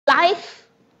life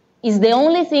is the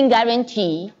only thing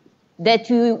guaranteed that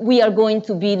we are going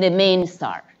to be the main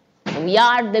star. So we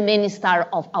are the main star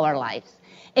of our lives.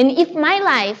 And if my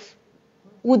life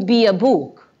would be a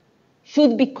book,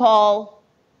 should be called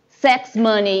Sex,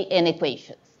 Money, and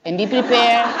Equations. And be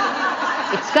prepared.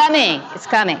 It's coming. It's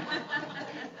coming.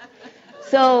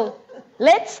 So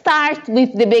let's start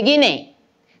with the beginning.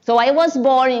 So I was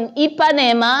born in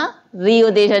Ipanema,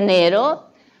 Rio de Janeiro.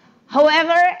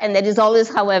 However, and there is always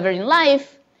however in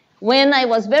life, when I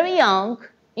was very young,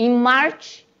 in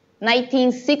March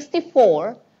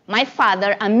 1964, my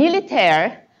father, a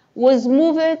military, was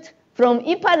moved from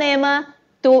Ipanema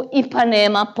to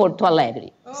Ipanema, Porto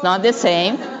Alegre. It's not the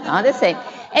same, not the same.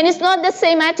 And it's not the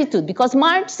same attitude, because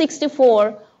March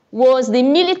 64 was the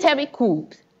military coup.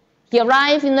 He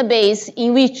arrived in a base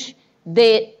in which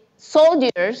the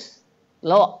soldiers,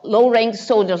 low-rank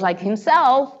soldiers like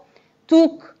himself,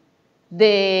 took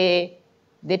the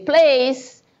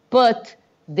place, put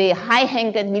the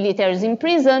high-ranking militaries in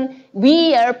prison.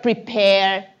 We are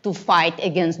prepared to fight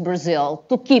against Brazil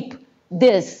to keep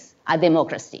this a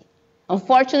democracy.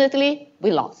 Unfortunately,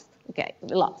 we lost. Okay,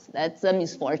 we lost. That's a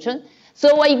misfortune.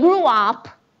 So I grew up,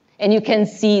 and you can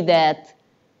see that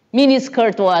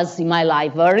miniskirt was in my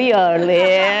life very early,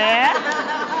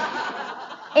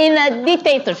 in a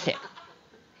dictatorship,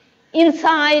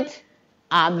 inside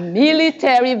a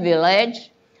military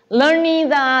village, learning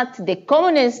that the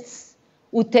communists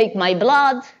would take my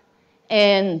blood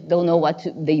and don't know what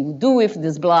they would do with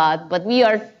this blood, but we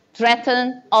are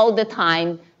threatened all the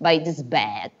time by this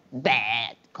bad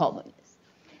communists.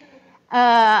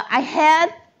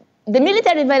 The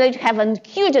military village have a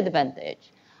huge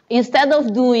advantage. Instead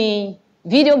of doing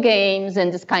video games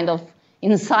and this kind of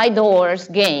inside doors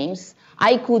games,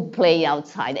 I could play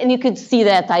outside. And you could see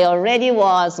that I already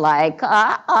was like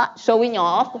showing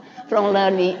off from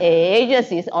early age.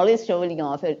 It's always showing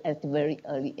off at a very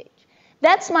early age.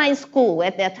 That's my school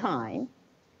at that time.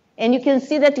 And you can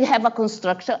see that you have a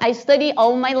construction. I studied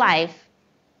all my life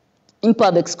in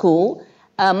public school.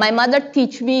 My mother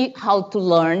taught me how to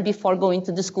learn before going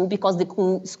to the school, because the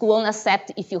school only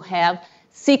accepts if you have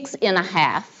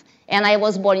 6.5. And I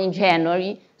was born in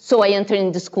January, so I entered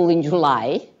in the school in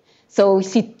July. So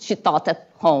she taught at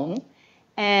home.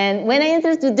 And when I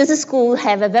entered this school,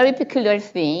 have a very peculiar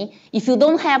thing. If you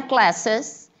don't have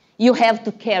classes, you have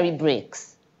to carry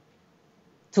bricks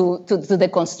to the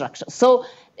construction. So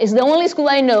it's the only school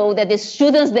I know that the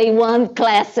students, they want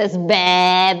classes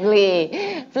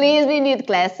badly. Please, we need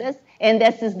classes. And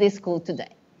this is the school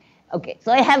today. Okay,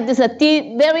 so I have this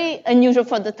very unusual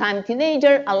for the time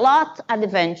teenager, a lot of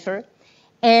adventure.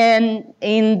 And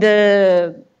in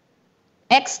the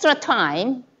extra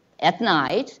time at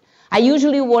night, I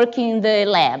usually work in the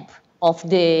lab of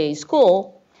the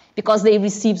school, because they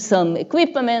receive some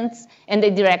equipment, and the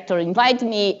director invited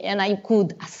me, and I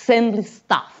could assemble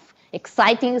stuff,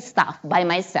 exciting stuff by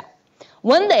myself.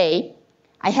 One day,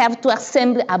 I have to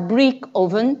assemble a brick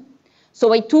oven.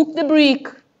 So I took the brick,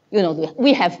 you know,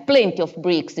 we have plenty of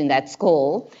bricks in that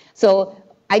school. So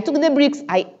I took the bricks,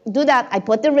 I do that, I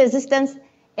put the resistance,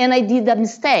 and I did a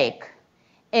mistake.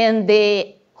 And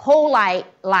the whole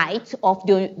light of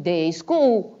the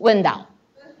school went down,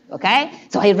 okay?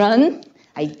 So I run,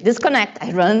 I disconnect,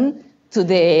 I run to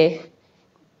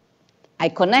I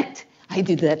connect, I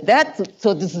did that,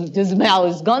 so this smell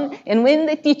is gone. And when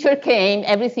the teacher came,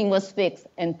 everything was fixed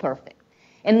and perfect.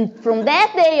 And from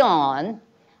that day on,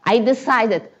 I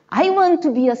decided I want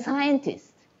to be a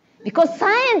scientist. Because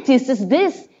scientist is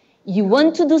this, you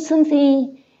want to do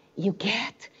something, you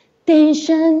get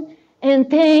tension,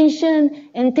 and tension,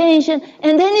 and tension,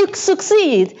 and then you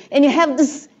succeed, and you have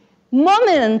this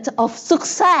moment of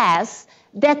success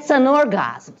that's an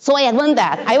orgasm. So I want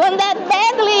that. I want that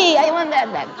badly. I want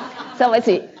that badly. So I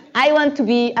see, I want to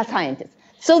be a scientist.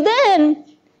 So then,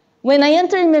 when I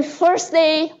entered my first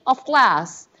day of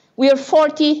class, we're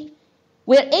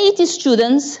 80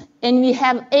 students, and we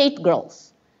have 8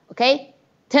 girls, okay?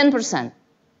 10%.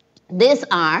 These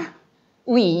are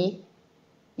me,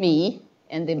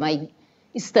 and my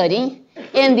studying,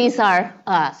 and these are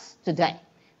us today.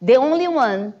 The only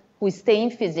one who stay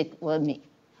in physics was me.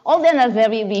 All of them are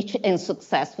very rich and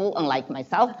successful, unlike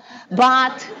myself,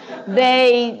 but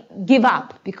they give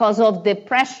up because of the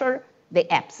pressure, the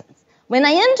absence. When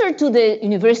I entered to the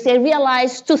university, I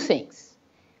realized 2 things.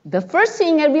 The first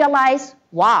thing I realized,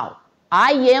 wow,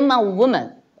 I am a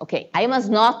woman. Okay, I was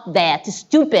not that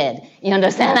stupid, you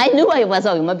understand? I knew I was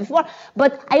a woman before,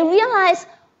 but I realized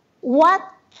what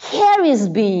carries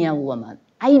being a woman.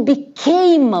 I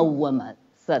became a woman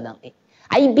suddenly.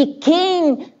 I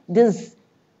became this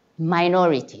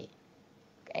minority,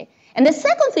 okay? And the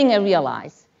second thing I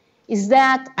realized is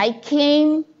that I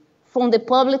came from the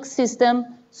public system,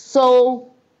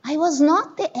 so I was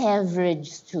not the average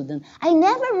student. I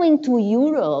never went to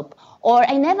Europe, or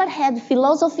I never had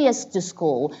philosophy at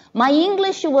school. My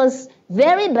English was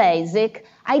very basic.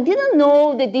 I didn't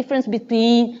know the difference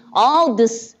between all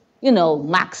this,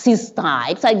 Marxist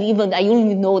types. I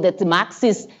only know that the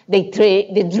Marxists, they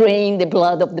drain the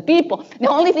blood of the people. The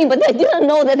only thing, but I didn't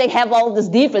know that they have all this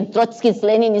different Trotskyists,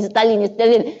 Leninists,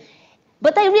 Stalinists.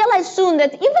 But I realized soon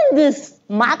that even these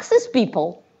Marxist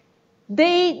people,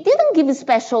 they didn't give a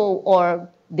special or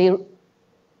the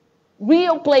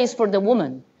real place for the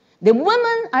woman. The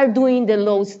women are doing the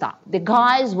low stuff. The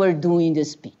guys were doing the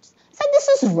speech. I said, this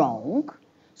is wrong.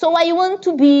 So I want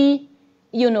to be,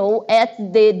 at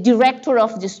the director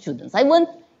of the students. I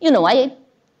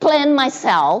planned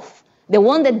myself, the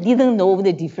one that didn't know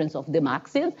the difference of the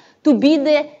Marxists, to be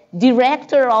the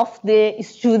director of the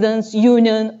students'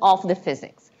 union of the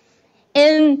physics.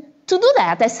 And to do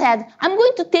that, I said, I'm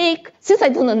going to take, since I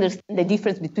don't understand the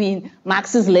difference between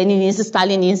Marxists, Leninists,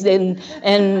 Stalinists,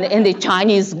 and the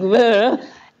Chinese,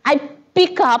 I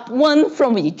pick up one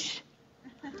from each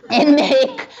and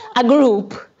make a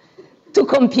group to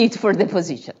compete for the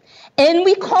position. And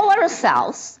we call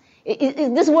ourselves,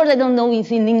 this word I don't know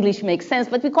if in English makes sense,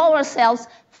 but we call ourselves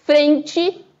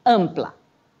frente ampla,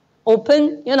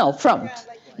 open, front,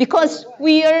 because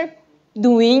we are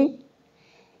doing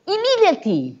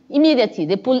immediately,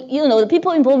 the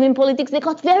people involved in politics, they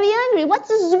got very angry. What's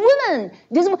this woman?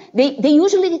 They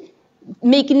usually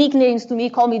make nicknames to me,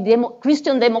 call me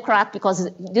Christian Democrat, because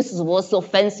this was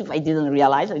offensive. I didn't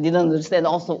realize. I didn't understand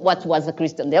also what was a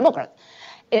Christian Democrat.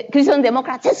 Christian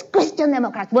Democrat, this Christian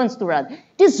Democrat wants to run.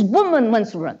 This woman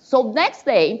wants to run. So next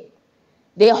day,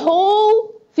 the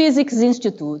whole Physics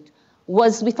Institute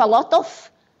was with a lot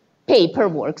of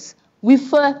paperwork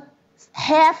with a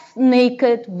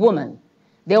half-naked woman.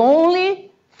 The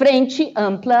only frente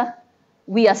ampla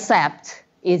we accept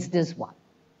is this one.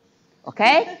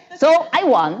 Okay? So I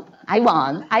won.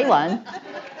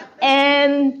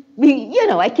 And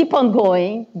I keep on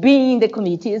going, being in the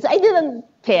committees. I didn't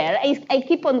care. I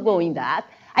keep on going that.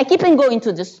 I keep on going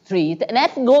to the street. And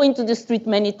after going to the street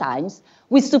many times,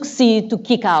 we succeed to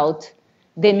kick out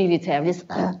the militaries.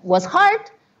 Was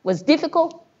hard, was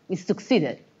difficult. We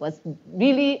succeeded. It was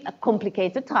really a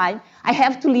complicated time. I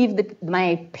have to leave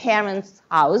my parents'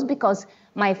 house because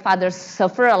my father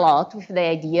suffered a lot with the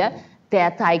idea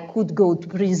that I could go to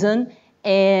prison,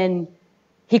 and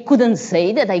he couldn't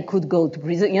say that I could go to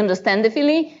prison. You understand the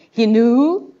feeling? He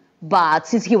knew, but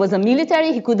since he was a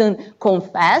military, he couldn't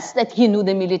confess that he knew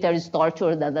the military's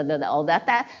torture, all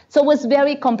that. So it was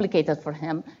very complicated for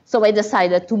him. So I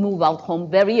decided to move out home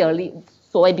very early.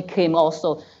 So I became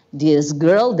also this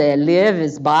girl that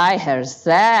lives by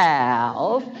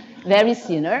herself, very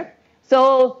senior.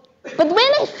 So, but when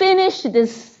I finished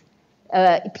this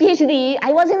PhD,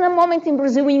 I was in a moment in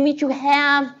Brazil in which you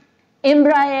have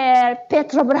Embraer,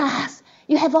 Petrobras,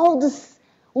 you have all these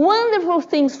wonderful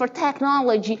things for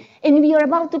technology, and we are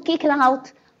about to kick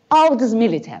out all this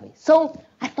military. So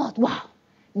I thought, wow,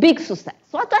 big success.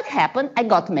 So what happened? I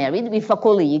got married with a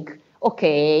colleague.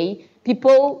 Okay,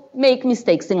 people make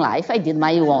mistakes in life. I did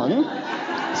my own.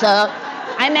 So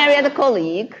I married a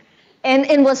colleague. And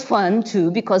it was fun, too,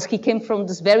 because he came from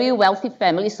this very wealthy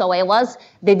family. So I was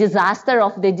the disaster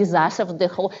of the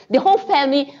whole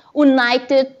family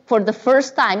united for the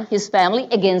first time, his family,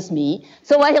 against me.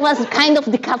 So I was kind of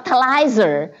the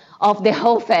catalyzer of the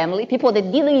whole family. People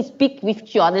that didn't speak with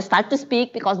each other start to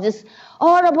speak because this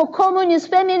horrible communist,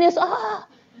 feminist,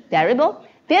 terrible.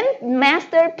 Then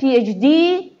master,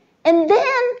 PhD, and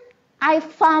then I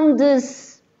found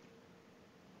this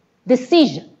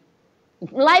decision. In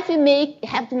life, you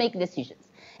have to make decisions.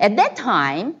 At that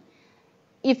time,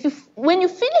 when you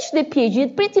finish the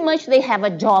PhD, pretty much they have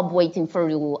a job waiting for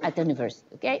you at the university,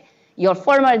 okay? Your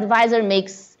former advisor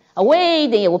makes a way,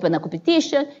 they open a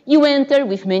competition, you enter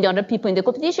with many other people in the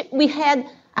competition. We had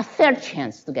a fair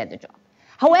chance to get the job.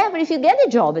 However, if you get a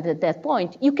job at that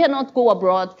point, you cannot go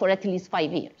abroad for at least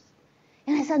 5 years.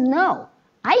 And I said, no,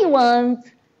 I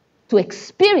want to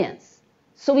experience.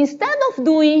 So instead of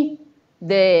doing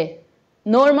the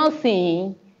normal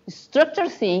thing,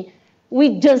 structured thing,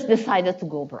 we just decided to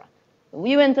go abroad.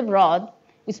 We went abroad,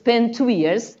 we spent 2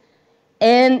 years,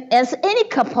 and as any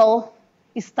couple,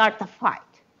 we start a fight.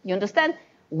 You understand?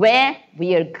 Where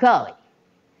we are going.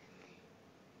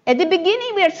 At the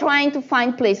beginning, we are trying to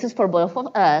find places for both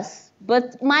of us,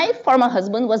 but my former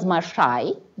husband was more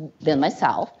shy than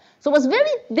myself, so it was very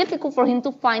difficult for him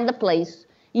to find a place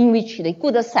in which they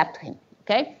could accept him,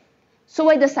 okay? So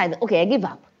I decided, okay, I give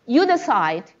up. You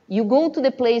decide you go to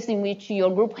the place in which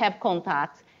your group have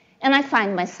contacts, and I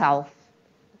find myself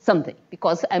something,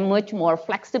 because I'm much more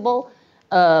flexible,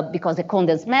 because the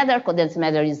condensed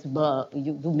matter is,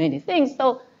 you do many things,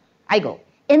 so I go.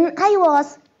 And I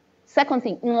was, second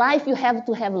thing, in life you have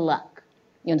to have luck.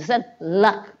 You understand?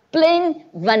 Luck. Plain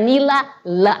vanilla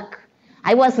luck.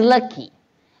 I was lucky.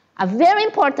 A very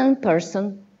important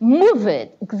person moved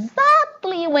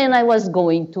exactly when I was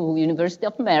going to University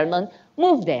of Maryland,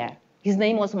 moved there. His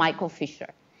name was Michael Fisher.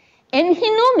 And he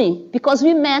knew me because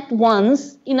we met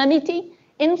once in a meeting,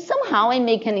 and somehow I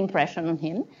make an impression on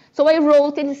him. So I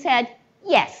wrote and he said,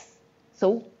 yes.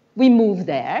 So we moved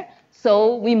there.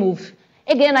 So we moved.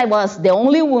 Again, I was the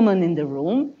only woman in the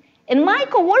room. And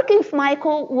Michael, working with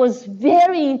Michael was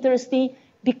very interesting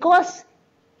because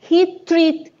he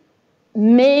treated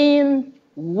men,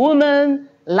 women,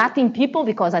 Latin people,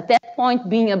 because at that point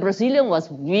being a Brazilian was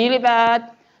really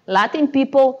bad, Latin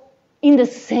people in the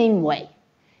same way.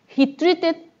 He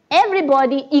treated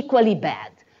everybody equally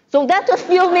bad. So that was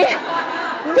feel me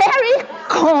very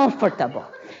comfortable.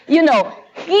 You know,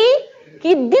 he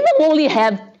didn't only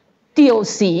have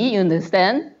TOC, you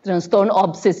understand, transtorn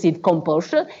obsessive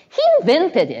compulsion. He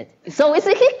invented it. So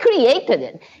he created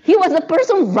it. He was the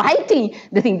person writing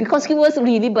the thing because he was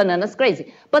really bananas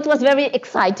crazy. But it was very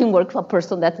exciting work for a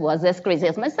person that was as crazy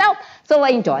as myself. So I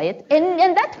enjoy it. And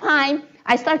that time,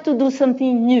 I started to do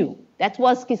something new. That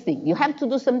was his thing. You have to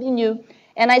do something new.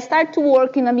 And I started to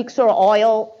work in a mixture of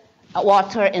oil,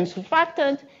 water, and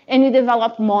surfactant, and we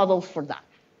developed models for that.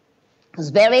 It was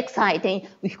very exciting.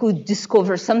 We could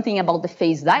discover something about the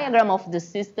phase diagram of the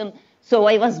system. So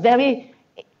I was very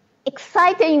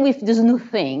excited with this new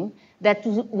thing that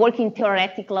was working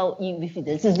theoretically with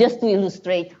this. This is just to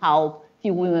illustrate how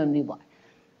few women we were.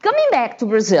 Coming back to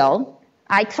Brazil,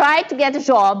 I tried to get a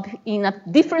job in a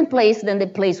different place than the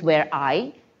place where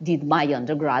I did my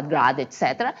undergrad, grad,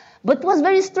 etc. But it was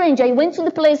very strange. I went to the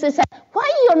place and said, why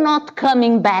you're not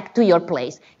coming back to your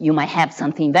place? You might have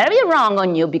something very wrong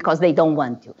on you because they don't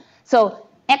want you. So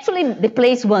actually, the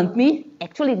place wanted me.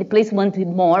 Actually, the place wanted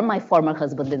more my former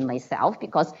husband than myself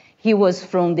because he was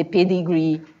from the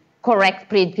pedigree,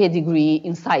 correct pedigree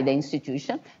inside the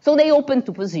institution. So they opened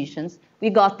 2 positions.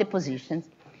 We got the positions.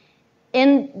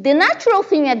 And the natural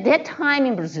thing at that time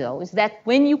in Brazil is that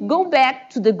when you go back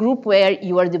to the group where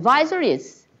your advisor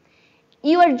is,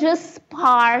 you are just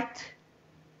part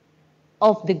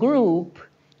of the group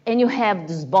and you have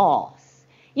this boss.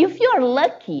 If you're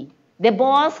lucky, the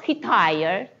boss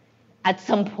retires at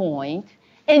some point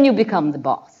and you become the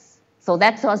boss. So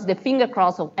that was the finger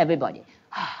cross of everybody.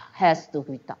 Has to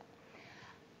retire.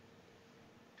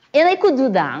 And I could do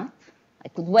that. I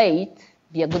could wait,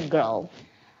 be a good girl.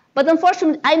 But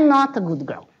unfortunately, I'm not a good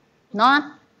girl.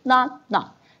 Not.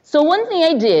 So one thing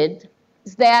I did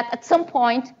is that at some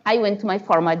point, I went to my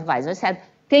former advisor. I said,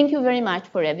 thank you very much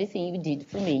for everything you did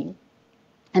for me.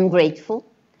 I'm grateful.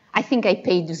 I think I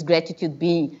paid this gratitude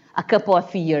being a couple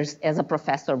of years as a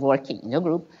professor working in a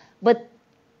group. But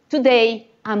today,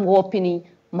 I'm opening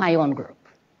my own group.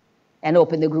 And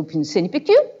opened the group in CNPq,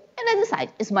 and I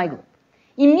decided it's my group.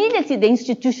 Immediately, the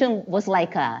institution was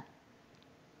like a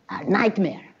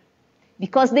nightmare.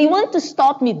 Because they want to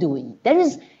stop me doing.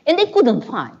 And they couldn't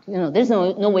find. There's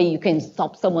no way you can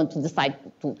stop someone to decide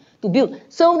to build.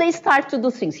 So they start to do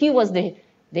things. He was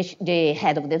the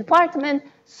head of the department,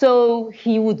 so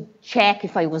he would check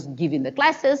if I was giving the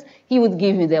classes. He would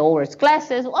give me the hours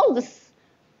classes. All this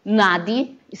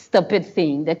nutty, stupid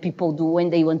thing that people do when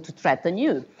they want to threaten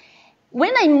you.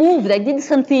 When I moved, I did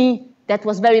something that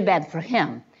was very bad for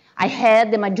him. I had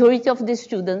the majority of the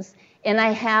students, and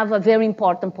I have a very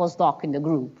important postdoc in the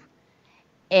group.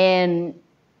 And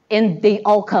they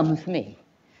all come with me.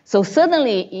 So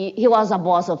suddenly, he was a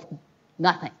boss of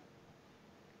nothing.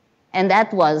 And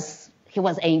he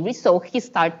was angry, so he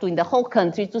started in the whole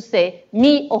country to say,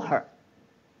 me or her.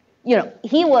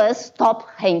 He was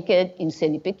top-ranked in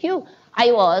CNPq.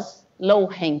 I was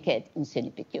low-ranked in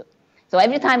CNPq. So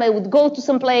every time I would go to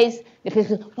some place, the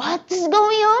people would say, what is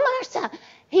going on, Marcia?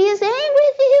 He is angry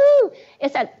with you. I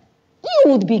said,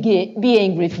 you would be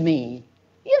angry with me.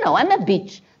 I'm a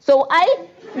bitch. So I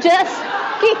just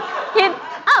kicked him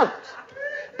out.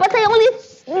 But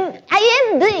I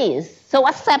am this, so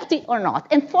accept it or not.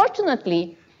 And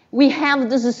fortunately, we have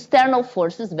these external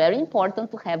forces, very important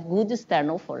to have good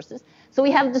external forces. So we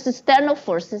have these external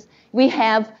forces. We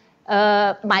have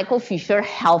Michael Fisher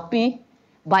helping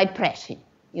by pressing.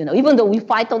 Even though we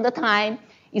fight all the time,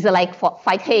 it's like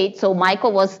fight hate. So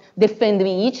Michael was defending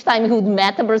me each time he would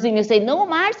meet a Brazilian and say, no,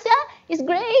 Marcia, it's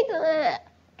great.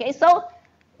 Okay, so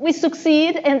we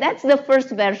succeed, and that's the first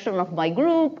version of my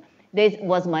group. This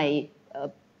was my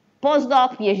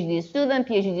postdoc, PhD student,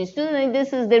 and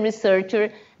this is the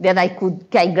researcher that I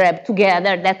grab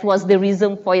together. That was the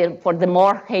reason for the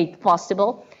more hate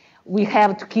possible. We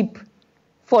have to keep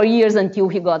 4 years until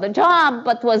he got a job,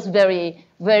 but was very,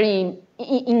 very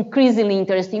increasingly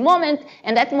interesting moment.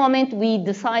 And that moment, we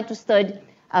decided to study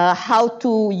how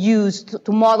to use,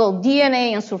 to model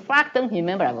DNA and surfactant.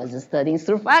 Remember, I was studying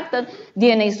surfactant,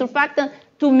 DNA surfactant,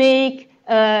 to make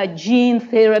gene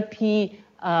therapy,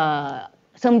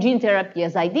 some gene therapy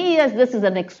as ideas. This is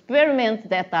an experiment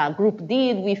that a group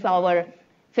did with our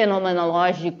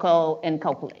phenomenological and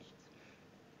calculations.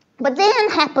 But then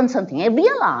happened something. I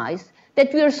realized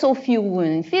that we are so few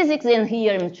women in physics, and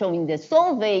here I'm showing the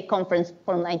Solvay conference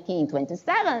from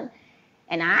 1927.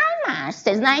 And Marcia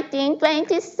says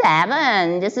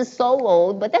 1927, this is so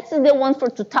old, but that's the one for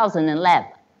 2011.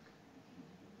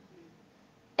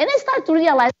 And I start to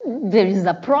realize there is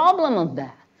a problem of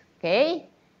that, okay?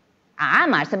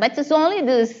 Marcia, but it's only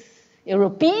this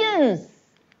Europeans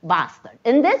bastard.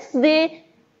 And that's the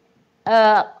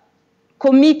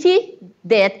committee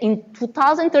that in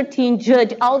 2013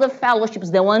 judged all the fellowships,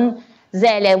 the one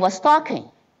Zélia was talking.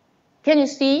 Can you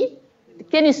see?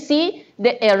 Can you see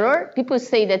the error? People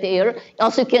say that the error.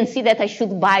 Also, you can see that I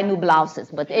should buy new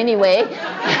blouses. But anyway,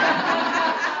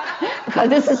 because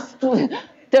this is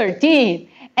 13.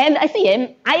 And I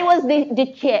see, I was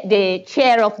the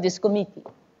chair of this committee.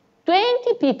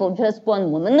 20 people, just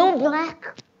one woman, no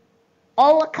black.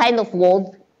 All kind of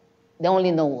old. The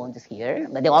only no ones here,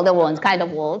 but the other ones kind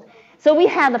of old. So we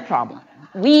have a problem.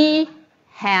 We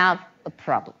have a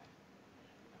problem.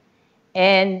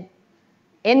 And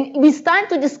we start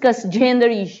to discuss gender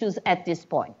issues at this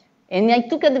point. And I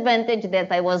took advantage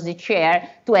that I was the chair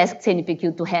to ask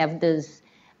CNPq to have this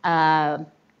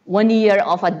 1 year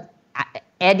of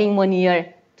adding 1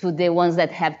 year to the ones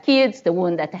that have kids, the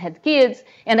one that had kids,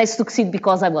 and I succeed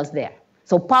because I was there.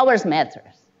 So powers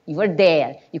matters. You were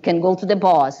there. You can go to the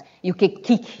boss. You can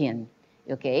kick him,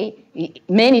 okay?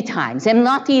 Many times. I'm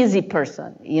not an easy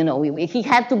person. You know, he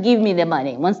had to give me the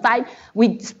money. One time,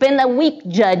 we spent a week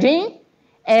judging,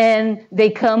 and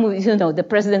they come with, you know, the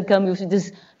president comes with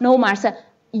this, no, Marcia,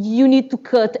 you need to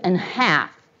cut in half.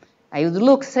 I would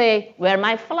look, say, where are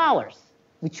my flowers?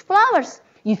 Which flowers?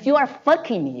 If you are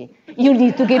fucking me, you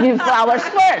need to give me flowers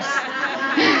first.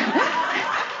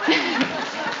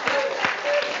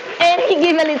 And he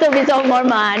gave a little bit of more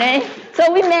money.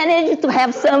 So we managed to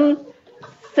have some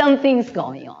things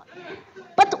going on.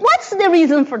 But what's the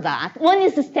reason for that? One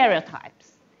is the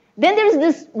stereotypes. Then there's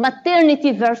this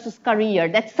maternity versus career.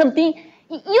 That's something,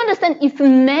 you understand, if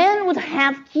men would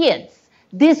have kids,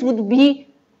 this would be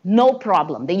no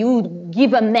problem. You would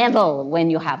give a medal when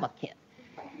you have a kid.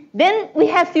 Then we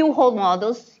have few role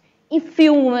models,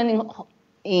 few women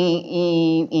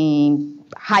in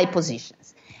high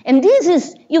positions. And this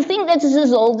is, you think that this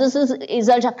is old, this is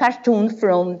a cartoon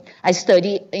from a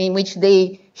study in which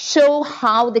they show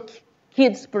how the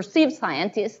kids perceive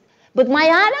scientists. But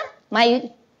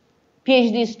my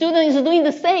PhD student is doing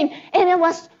the same. And I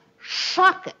was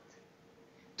shocked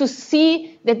to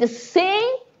see that the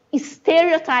same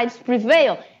stereotypes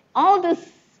prevail. All this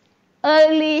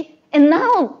early, and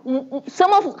now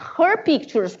some of her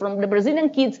pictures from the Brazilian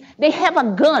kids, they have a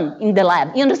gun in the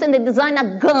lab. You understand? They design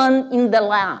a gun in the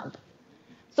lab.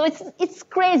 So it's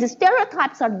crazy.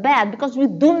 Stereotypes are bad because we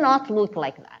do not look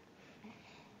like that.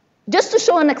 Just to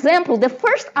show an example, the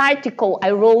first article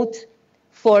I wrote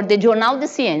for the Jornal de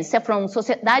Ciência from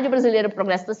Sociedade Brasileira de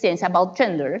Progresso da Ciência about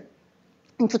gender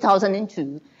in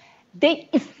 2002,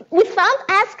 without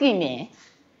asking me,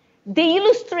 they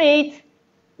illustrate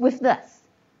with this.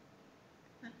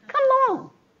 Come on.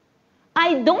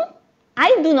 I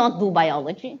do not do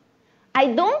biology.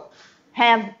 I don't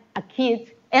have a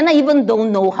kid, and I even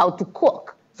don't know how to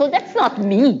cook. So that's not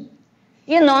me.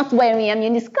 You're not wearing a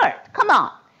mini skirt. Come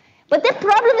on. But the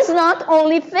problem is not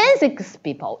only physics,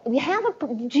 people. We have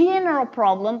a general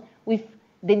problem with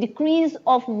the decrease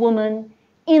of women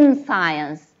in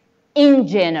science in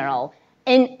general,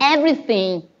 and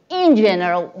everything in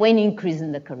general when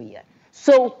increasing the career.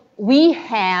 So we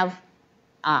have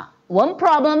one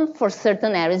problem for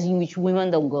certain areas in which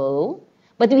women don't go,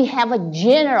 but we have a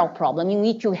general problem in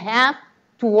which you have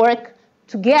to work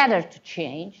together to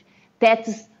change. That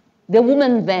is, the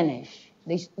women vanish.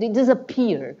 They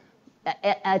disappear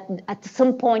at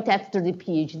some point after the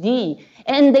PhD,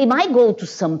 and they might go to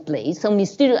some place, some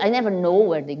mysterious, I never know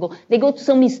where they go. They go to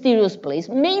some mysterious place,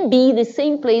 maybe the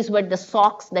same place where the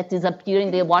socks that disappear in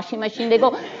the washing machine, they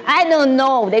go, I don't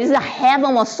know, there is a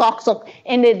heaven of socks,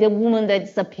 and the woman that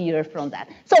disappeared from that.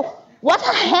 So what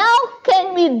the hell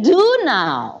can we do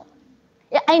now?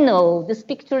 I know this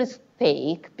picture is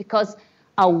fake because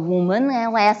a woman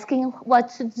asking what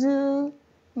to do,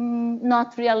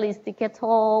 not realistic at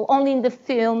all. Only in the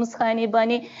films, honey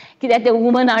bunny, that the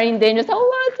women are in danger. So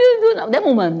what to do now? The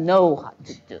women know how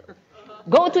to do.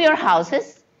 Go to your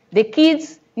houses. The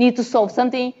kids need to solve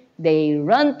something. They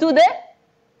run to the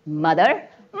mother.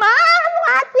 Mom,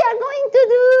 what we are going to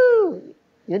do?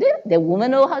 You did? The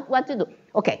woman know what to do.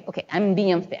 Okay, I'm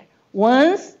being unfair.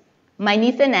 Once, my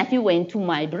niece and nephew went to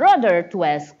my brother to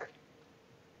ask,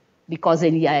 because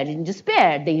they are in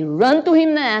despair. They run to him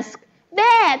and ask,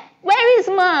 Dad, where is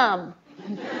Mom?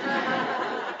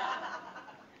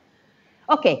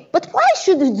 Okay, but why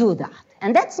should we do that?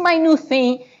 And that's my new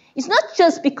thing. It's not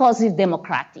just because it's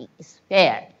democratic, it's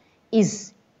fair,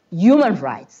 it's human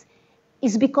rights.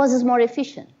 It's because it's more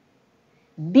efficient.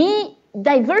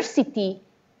 Diversity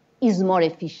is more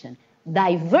efficient.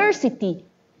 Diversity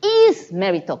is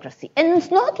meritocracy. And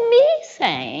it's not me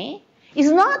saying, it's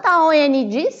not our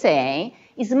ONG saying,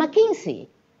 it's McKinsey.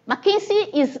 McKinsey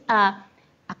is a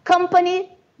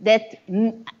company that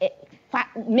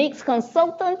makes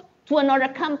consultants to another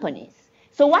companies.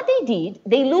 So what they did,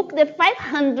 they looked at the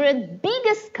 500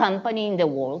 biggest companies in the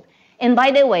world, and by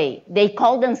the way, they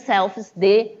call themselves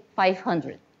the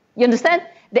 500. You understand?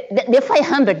 The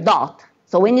 500 dot.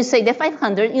 So when you say the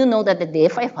 500, you know that there are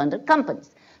 500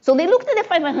 companies. So they looked at the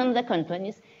 500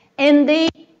 companies, and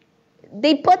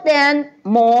they put then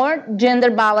more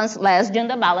gender balance, less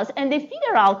gender balance, and they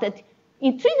figure out that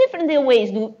in 3 different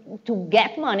ways to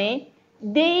get money,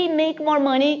 they make more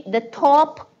money. The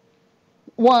top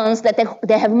ones that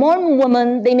they have more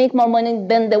women, they make more money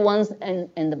than the ones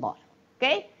in the bottom.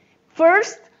 Okay?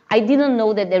 First, I didn't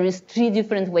know that there is 3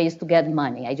 different ways to get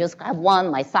money. I just have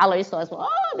one, my salary, so I said,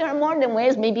 oh, there are more than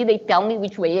ways. Maybe they tell me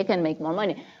which way I can make more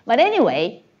money. But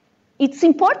anyway, it's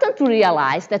important to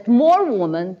realize that more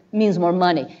women means more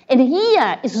money. And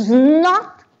here is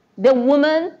not the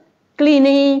woman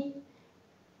cleaning,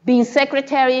 being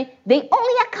secretary. They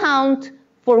only account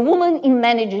for women in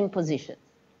managing positions.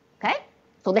 Okay?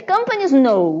 So the companies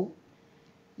know,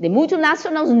 the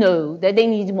multinationals know that they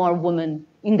need more women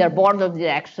in their board of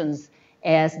directors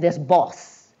as their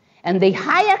boss. And they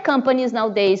hire companies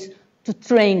nowadays to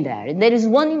train there. And there is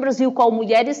one in Brazil called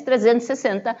Mulheres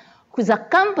 360, who is a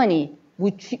company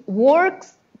which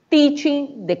works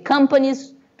teaching the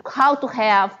companies how to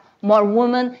have more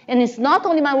women. And it's not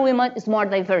only more women, it's more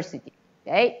diversity,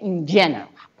 okay, in general.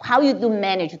 How you do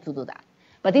manage to do that.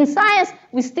 But in science,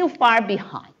 we're still far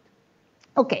behind.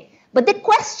 Okay, but the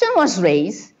question was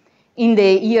raised in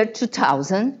the year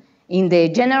 2000 in the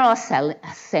General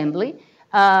Assembly,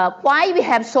 why we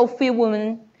have so few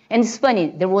women. And it's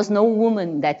funny, there was no woman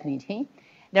in that meeting.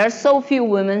 There are so few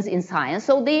women in science.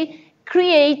 So they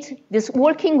create this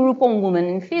working group on women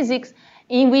in physics,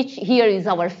 in which here is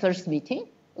our first meeting,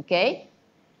 okay?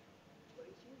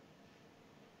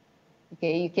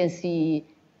 Okay, you can see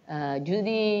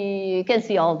Judy, you can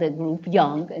see all the group,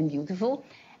 young and beautiful.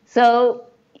 So,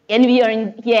 and we are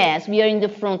in, yes, we are in the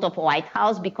front of White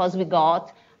House because we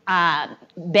got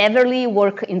Beverly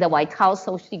work in the White House,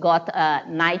 so she got a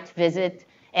night visit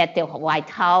at the White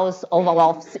House, Oval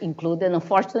Office included.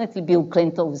 Unfortunately, Bill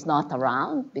Clinton was not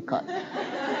around because,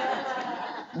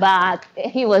 but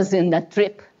he was in the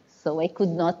trip, so I could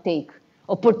not take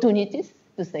opportunities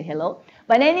to say hello.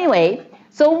 But anyway,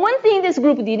 so one thing this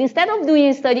group did, instead of doing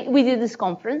a study, we did this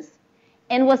conference,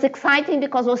 and it was exciting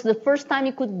because it was the first time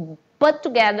you could put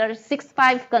together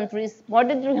 65 countries, more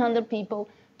than 300 people,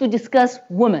 to discuss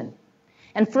women.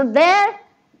 And from there,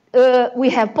 we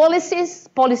have policies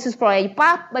for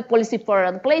IUPAP, but policy for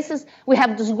other places. We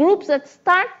have these groups that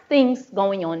start things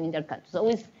going on in their country. So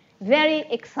it's very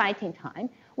exciting time.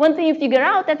 One thing you figure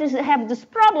out that is you have this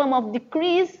problem of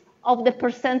decrease of the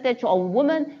percentage of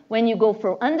women when you go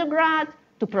from undergrad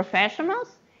to professionals.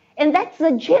 And that's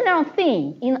a general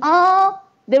thing. In all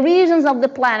the regions of the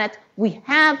planet, we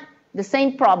have the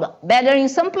same problem. Better in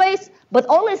some place, but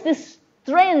always this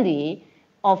trendy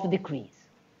of decrease.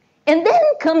 And then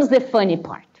comes the funny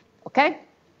part, okay?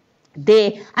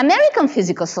 The American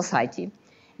Physical Society,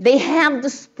 they have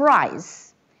this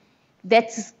prize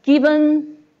that's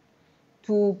given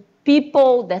to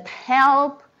people that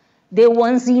help the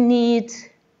ones in need,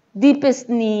 deepest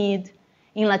need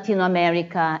in Latin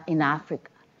America, in Africa.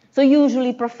 So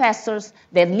usually professors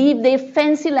that leave their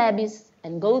fancy labs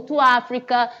and go to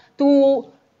Africa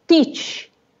to teach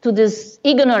to these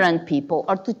ignorant people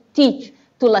or to teach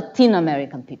to Latin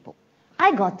American people.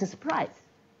 I got this prize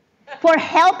for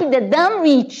helping the dumb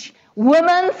rich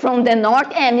women from the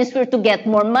North Hemisphere to get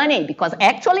more money, because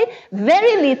actually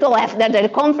very little after the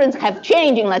conference have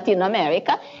changed in Latin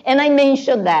America, and I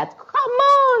mentioned that. come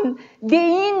on, the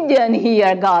Indian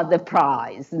here got the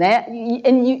prize.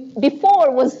 And before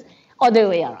it was other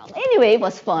way around. Anyway, it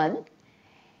was fun.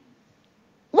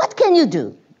 What can you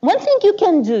do? One thing you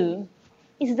can do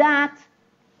is that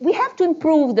we have to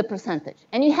improve the percentage.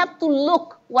 And you have to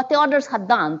look what the others had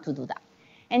done to do that.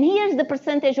 And here's the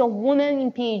percentage of women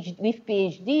with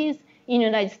PhDs in the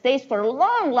United States for a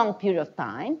long, long period of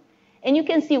time. And you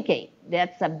can see, okay,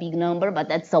 that's a big number, but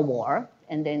that's a war.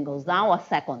 And then goes down, a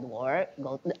second war.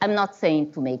 I'm not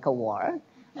saying to make a war,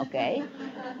 okay?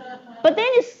 But then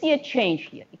you see a change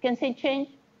here. You can say change.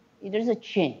 There's a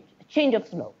change of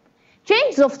slope.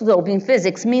 Change of slope in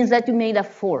physics means that you made a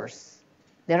force.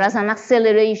 There is an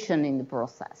acceleration in the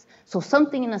process. So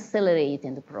something accelerates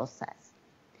in the process.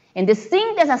 And the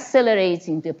thing that accelerates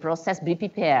in the process, be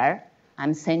prepared,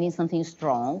 I'm sending something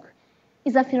strong,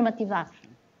 is affirmative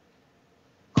action.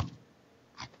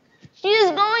 She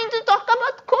is going to talk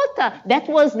about quota. That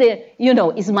was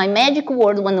is my magic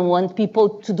word when I want people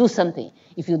to do something.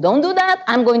 If you don't do that,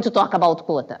 I'm going to talk about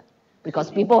quota because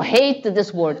people hate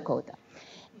this word quota.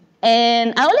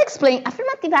 And I will explain,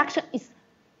 affirmative action is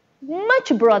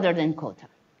much broader than quota.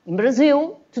 In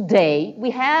Brazil, today,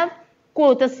 we have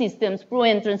quota systems for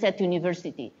entrance at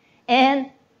university.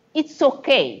 And it's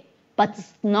okay, but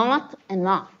it's not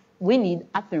enough. We need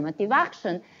affirmative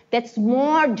action that's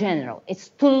more general. It's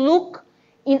to look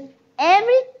in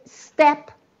every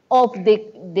step of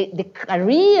the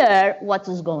career what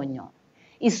is going on.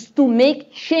 It's to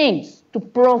make change, to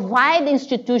provide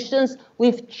institutions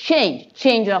with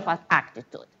change of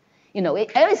attitude. I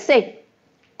always say,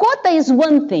 quota is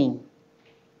one thing.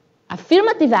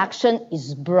 Affirmative action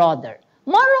is broader.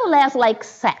 More or less like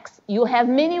sex. You have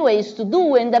many ways to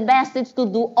do, and the best is to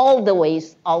do all the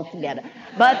ways all together.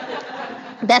 But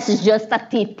that's just a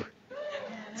tip.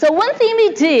 So one thing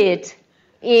we did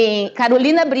in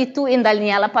Carolina Brito and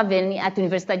Daniela Pavelni at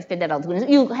Universidade Federal do Rio Grande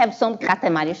do Sul, you have some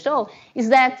Katemari show, is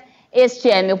that este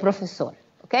é meu professor,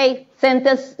 okay?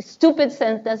 Stupid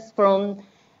sentence from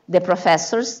the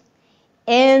professors.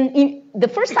 And the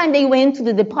first time they went to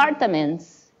the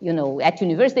departments, at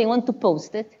university, they want to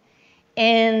post it.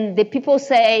 And the people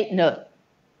say, no,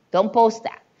 don't post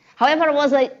that. However,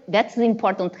 that's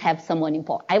important to have someone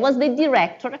important. I was the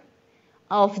director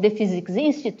of the Physics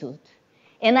Institute.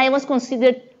 And I was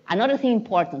considered, another thing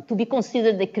important, to be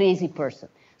considered the crazy person.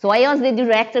 So I was the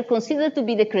director, considered to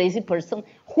be the crazy person,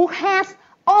 who has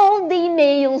all the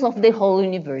emails of the whole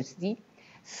university.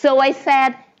 So I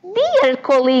said, dear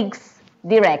colleagues,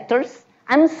 directors,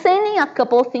 I'm sending a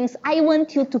couple of things. I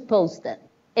want you to post them.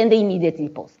 And they immediately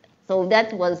posted. So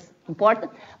that was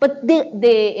important. But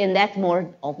and that's more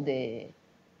of the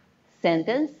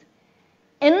sentence.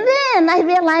 And then I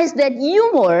realized that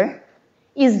humor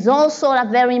is also a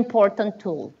very important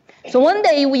tool. So one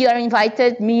day we are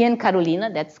invited, me and Carolina,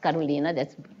 that's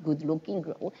good-looking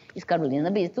girl, is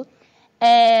Carolina Brito.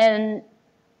 And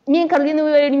me and Carolina,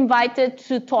 we were invited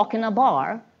to talk in a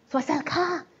bar. So I said,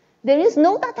 there is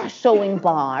no data show in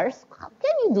bars. How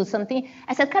can you do something?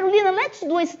 I said, Carolina, let's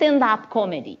do a stand-up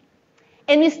comedy.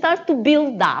 And we start to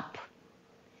build up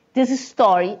this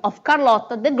story of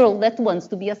Carlota, the girl that wants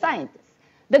to be a scientist.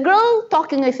 The girl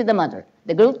talking with the mother.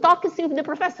 The girl talking with the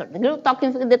professor. The girl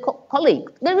talking with the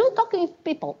colleague. The girl talking with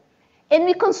people. And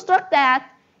we construct that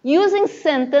using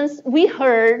sentence we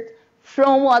heard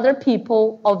from other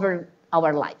people over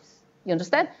our lives. You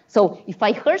understand? So if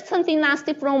I heard something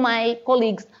nasty from my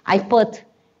colleagues, I put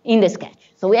in the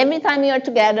sketch. So every time we are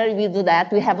together, we do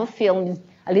that. We have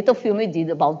a little film we did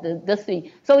about the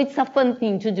three. So it's a fun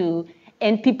thing to do.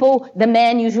 And people, the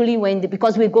men usually,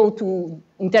 because we go to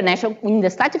international, in the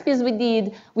Statiphys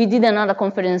we did another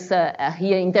conference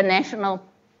here, international,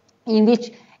 in which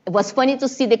it was funny to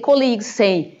see the colleagues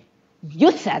say,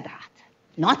 you said that,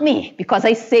 not me, because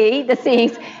I say the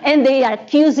things, and they are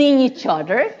accusing each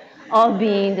other of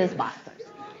being these bastards.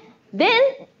 Then,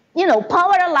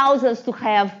 power allows us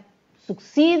to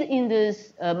succeed in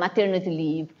this maternity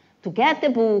leave, to get the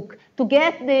book, to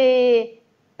get the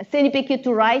CNPq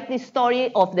to write the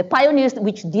story of the pioneers,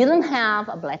 which didn't have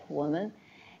a black woman,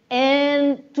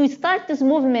 and to start this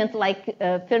movement like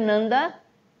Fernanda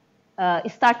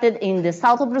started in the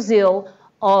south of Brazil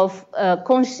of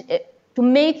to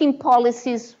making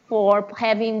policies for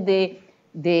having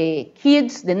the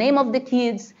kids, the name of the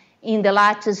kids in the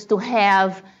lattes, to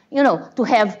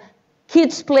have,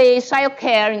 kids play, child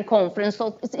care in conference.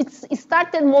 So it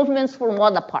started movements from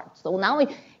other parts. So now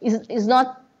it's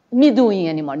not me doing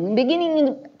anymore. In the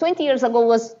beginning, 20 years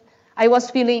ago, I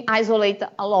was feeling isolated,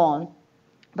 alone.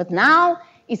 But now,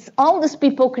 it's all these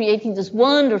people creating this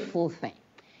wonderful thing.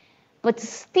 But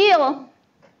still,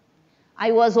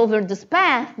 I was over this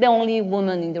path, the only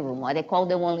woman in the room. What I call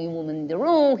the only woman in the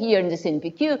room, here in the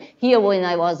CNPq, here when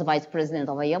I was vice president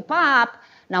of IUPAP.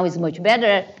 Now it's much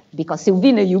better because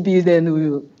Silvina, you'll be the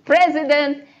new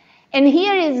president. And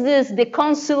here is this, the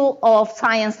Council of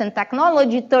Science and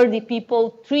Technology, 30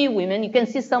 people, 3 women. You can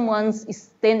see someone's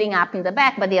standing up in the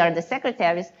back, but they are the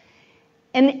secretaries.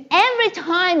 And every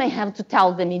time I have to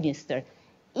tell the minister,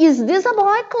 is this a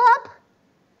boy club?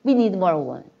 We need more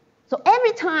women. So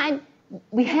every time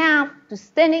we have to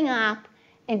standing up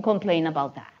and complain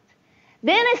about that.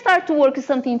 Then I start to work with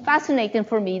something fascinating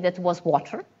for me that was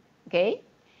water, okay?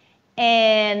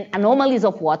 And anomalies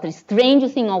of water,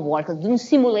 strange thing of water, doing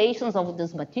simulations of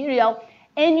this material,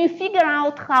 and you figure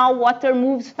out how water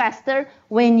moves faster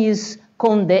when it's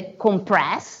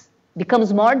compressed,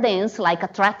 becomes more dense, like a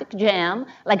traffic jam,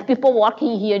 like people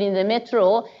walking here in the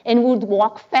metro, and would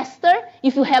walk faster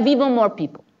if you have even more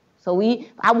people. So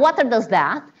our water does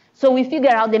that. So we figure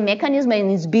out the mechanism,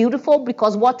 and it's beautiful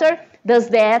because water does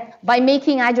that by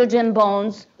making hydrogen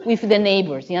bonds with the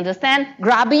neighbors. You understand?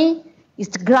 Grabbing.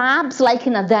 It grabs like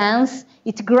in a dance.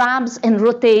 It grabs and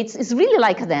rotates. It's really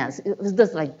like a dance. It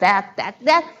does like that, that,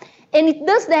 that. And it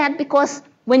does that because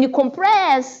when you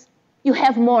compress, you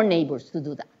have more neighbors to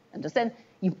do that. Understand?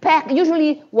 You pack,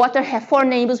 usually water has 4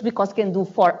 neighbors because it can do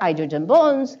 4 hydrogen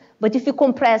bonds. But if you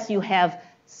compress, you have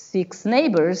 6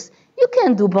 neighbors. You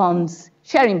can do bonds,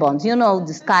 sharing bonds. You know,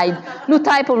 this kind, new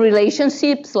type of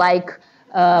relationships like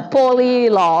poly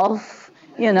love.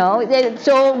 You know,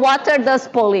 so water does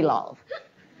poly love.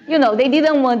 You know, they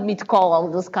didn't want me to call all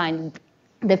those kind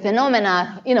of the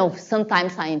phenomena. You know,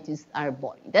 sometimes scientists are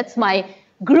boring. That's my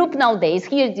group nowadays.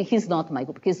 Here, he's not my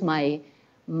group. He's my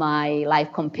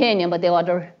life companion, but the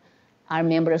other are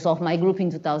members of my group in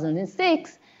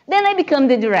 2006. Then I became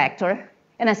the director,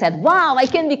 and I said, wow, I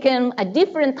can become a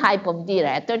different type of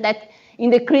director that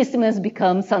in the Christmas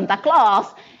becomes Santa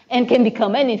Claus and can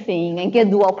become anything and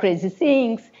can do all crazy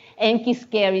things and can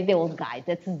scare the old guy.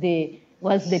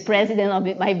 Was the president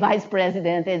of my vice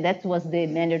president, and that was the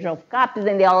manager of CAPES,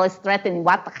 and they always threatened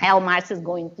what the hell Marcia is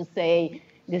going to say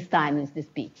this time in the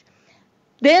speech.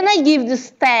 Then I give this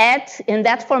TED, and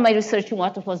that for my research in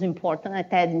water was important, a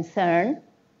TED in CERN,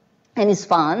 and it's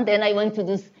fun. Then I went to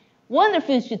this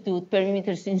wonderful institute,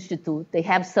 Perimeters Institute. They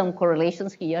have some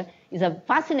correlations here. It's a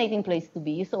fascinating place to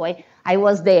be. So I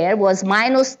was there, was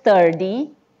minus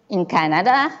 30 in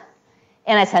Canada,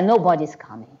 and I said, nobody's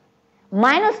coming.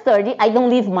 Minus 30, I don't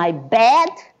leave my bed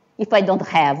if I don't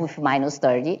have with minus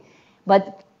 30.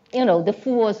 But, you know, the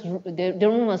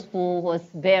room was full, was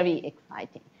very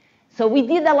exciting. So we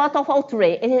did a lot of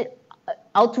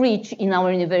outreach in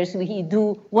our university. We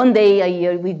do 1 day a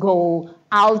year, we go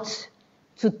out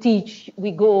to teach.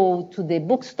 We go to the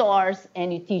bookstores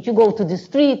and you teach. You go to the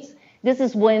streets. This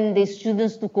is when the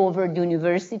students took over the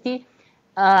university.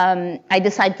 I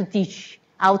decided to teach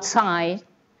outside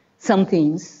some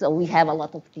things, so we have a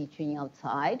lot of teaching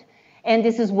outside. And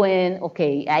this is when,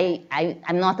 okay,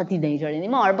 I'm not a teenager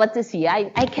anymore, but you see,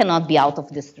 I cannot be out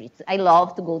of the streets. I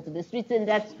love to go to the streets, and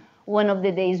that's one of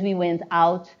the days we went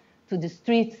out to the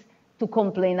streets to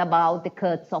complain about the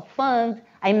cuts of funds.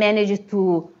 I managed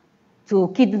to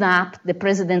kidnap the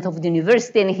president of the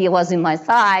university, and he was in my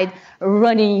side,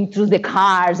 running through the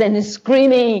cars and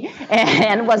screaming,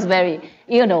 and was very,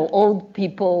 you know, old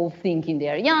people thinking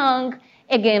they're young.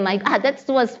 Again, that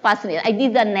was fascinating. I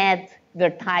did an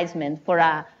advertisement for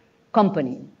a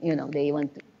company. You know,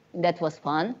 that was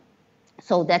fun.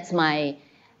 So that's my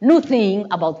new thing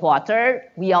about water.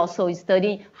 We also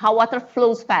study how water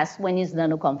flows fast when it's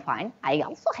nano-confined. I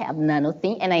also have nano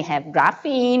thing, and I have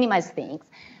graphene in my things.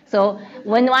 So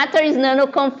when water is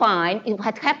nano-confined,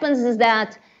 what happens is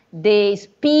that the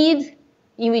speed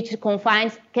in which it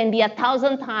confines can be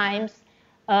 1,000 times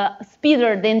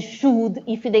speeder than should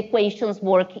if the equations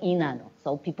work in nano.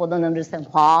 So people don't understand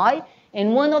why.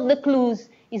 And one of the clues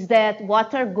is that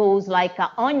water goes like an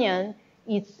onion.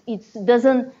 It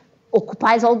doesn't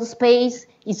occupies all the space.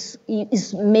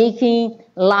 It's making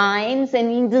lines, and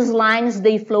in these lines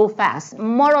they flow fast.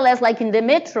 More or less like in the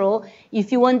metro,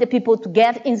 if you want the people to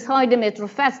get inside the metro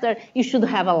faster, you should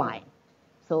have a line.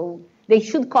 So they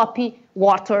should copy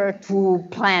water to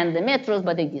plan the metros,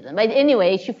 but they didn't. But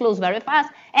anyway, she flows very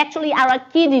fast. Actually, our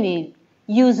kidney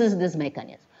uses this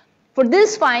mechanism. For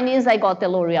these findings, I got the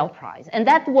L'Oreal Prize. And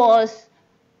that was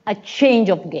a change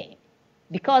of game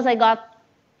because I got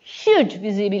huge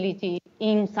visibility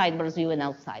inside Brazil and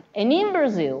outside. And in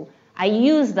Brazil, I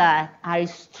use that as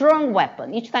a strong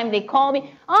weapon. Each time they call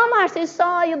me, oh, Marcia, I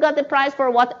saw you got the prize for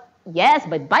what? Yes,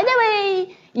 but by the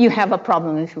way, you have a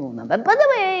problem with your woman. But by the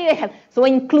way, I have. So I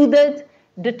included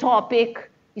the topic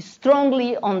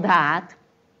strongly on that.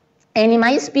 And in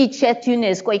my speech at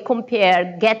UNESCO, I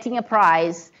compared getting a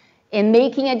prize and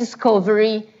making a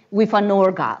discovery with an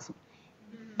orgasm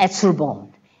at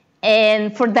Sorbonne.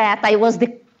 And for that, I was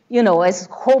the, as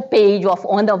whole page of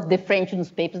one of the French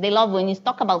newspapers. They love when you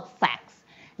talk about sex.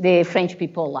 The French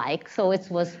people like, so it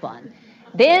was fun.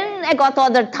 Then I got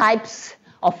other types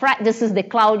of, this is the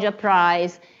Claudia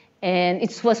Prize, and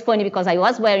it was funny because I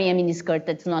was wearing a miniskirt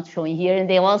that's not showing here, and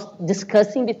they was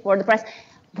discussing before the prize,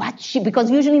 because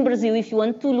usually in Brazil, if you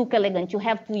want to look elegant, you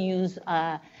have to use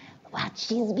what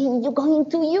you're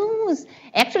going to use.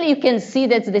 Actually, you can see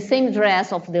that's the same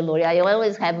dress of the L'Oreal. I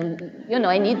always have,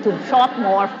 I need to shop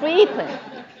more frequent.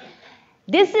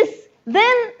 Then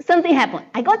something happened.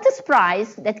 I got this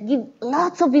prize that gives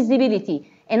lots of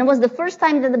visibility. And it was the first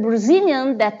time that the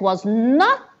Brazilian that was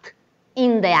not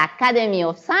in the Academy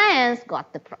of Science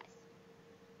got the prize.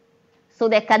 So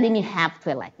the Academy have to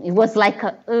elect me. It was like,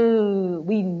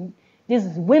 these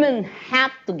women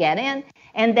have to get in.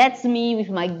 And that's me with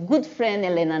my good friend,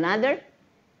 Elena Nader,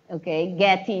 okay,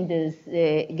 getting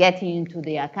into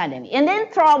the Academy. And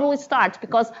then trouble starts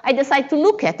because I decided to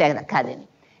look at that Academy.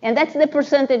 And that's the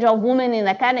percentage of women in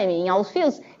academy in all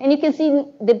fields. And you can see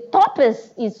the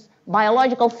toppest is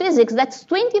biological physics, that's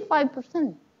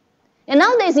 25%. And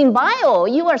nowadays in bio,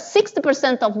 you are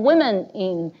 60% of women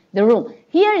in the room.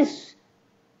 Here is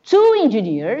 2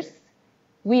 engineers.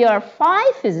 We are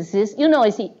 5 physicists.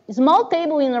 It's a small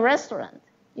table in a restaurant.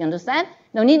 You understand?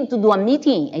 No need to do a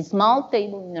meeting, a small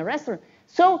table in a restaurant.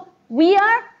 So we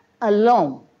are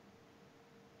alone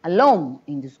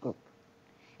in this group.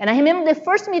 And I remember the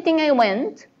first meeting I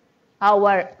went,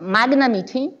 our Magna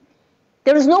meeting,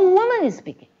 there was no woman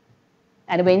speaking.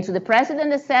 And I went to the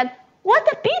president and said, what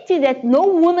a pity that no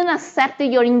woman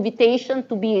accepted your invitation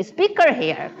to be a speaker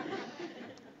here.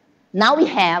 Now we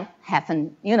have half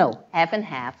and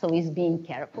half, so he's being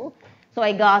careful. So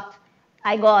I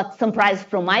got some prize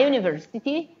from my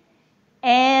university,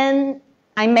 and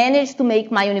I managed to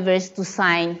make my university to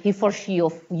sign he for she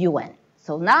of UN.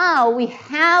 So now we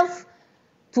have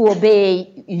to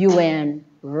obey UN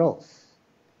rules.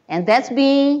 And that's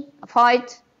been a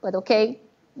fight, but okay,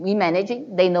 we manage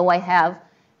it. They know I have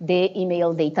the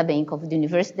email data bank of the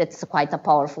university. That's quite a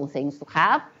powerful thing to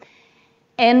have.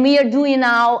 And we are doing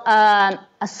now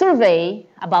a survey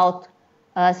about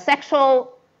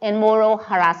sexual and moral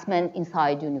harassment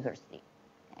inside university.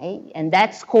 Okay? And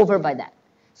that's covered by that.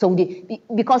 So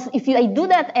because if I do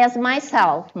that as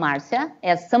myself, Marcia,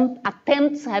 as some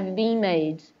attempts have been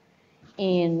made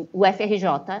in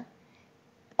UFRGS,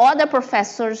 other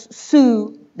professors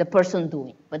sue the person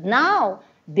doing. But now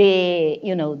the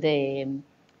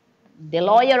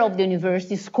lawyer of the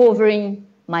university is covering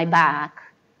my back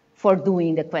for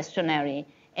doing the questionnaire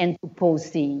and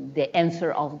posting the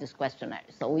answer of this questionnaire.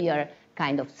 So we are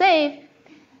kind of safe.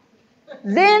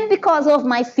 Then because of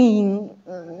my theme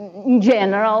in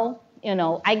general,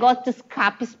 I got this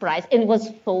CAPES prize, and it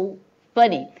was so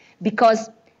funny because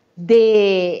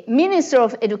the Minister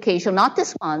of Education, not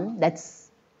this one,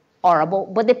 that's horrible,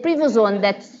 but the previous one,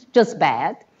 that's just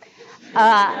bad,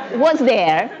 was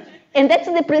there. And that's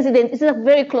the president. It's a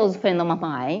very close friend of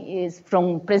mine. He's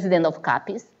from president of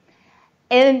CAPES.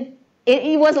 And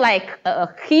it was like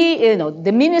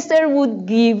the minister would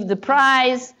give the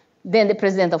prize, then the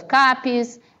president of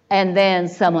CAPES, and then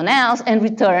someone else, and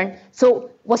return. So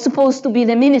was supposed to be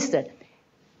the minister.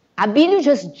 Abilio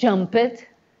just jumped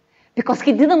because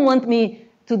he didn't want me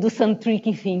to do some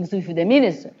tricky things with the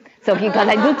minister. So because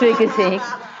I do tricky things.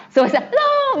 So I said,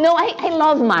 no, I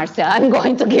love Marcia. I'm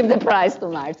going to give the prize to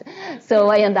Marcia. So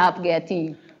I end up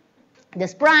getting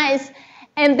this prize.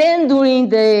 And then during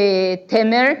the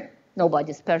Temer,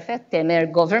 nobody's perfect,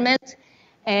 Temer government,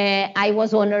 I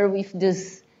was honored with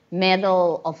this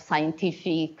medal of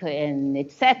scientific and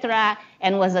etc.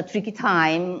 And was a tricky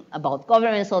time about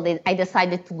government, so I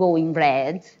decided to go in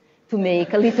red to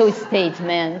make a little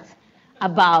statement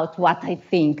about what I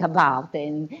think about,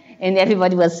 and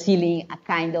everybody was feeling a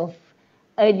kind of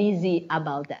uneasy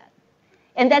about that.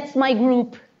 And that's my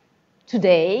group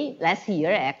today, last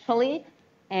year actually,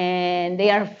 and they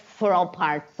are for all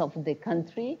parts of the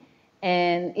country,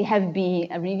 and it has been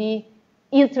a really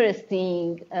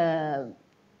interesting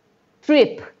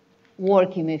trip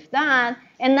working with that.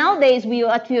 And nowadays,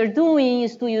 what we are doing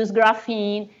is to use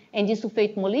graphene and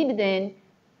disulfate molybdenum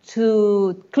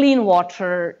to clean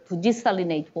water, to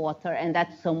desalinate water, and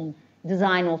that's some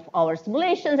design of our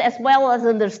simulations, as well as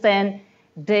understand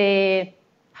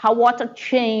how water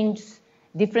changes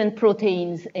different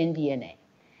proteins and DNA.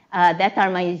 That are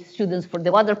my students for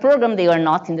the other program. They are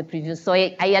not in the previous. So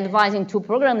I advise in 2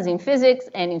 programs, in physics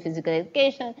and in physical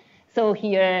education. So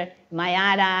here,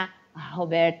 Mayara,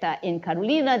 Roberta, and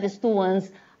Carolina, these two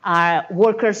ones are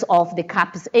workers of the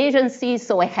CAPES agency.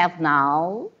 So I have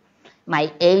now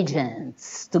my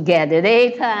agents to get the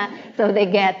data. So they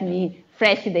get me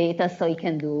fresh data so I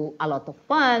can do a lot of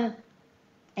fun.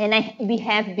 And we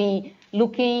have been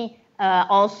looking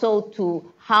also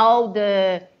to how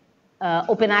the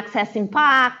open access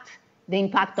impact, the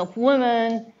impact of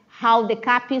women, how the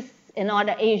CAPES and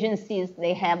other agencies,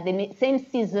 they have the same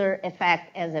scissor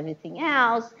effect as everything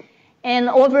else. And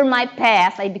over my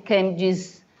path, I became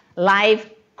this live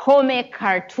comic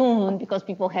cartoon, because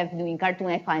people have been doing cartoon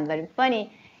I find very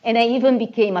funny. And I even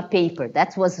became a paper.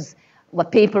 That was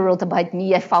what paper wrote about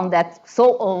me. I found that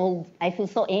so old. I feel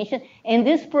so ancient. And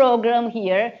this program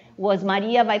here was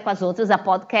Maria Vai com as Outras, a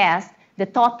podcast. The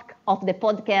topic of the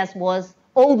podcast was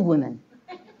old women.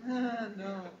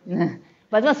 No.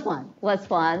 But it was fun. It was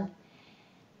fun.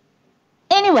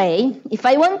 Anyway, if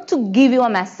I want to give you a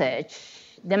message,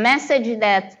 the message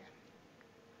that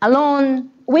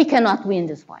alone we cannot win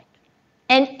this fight.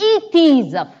 And it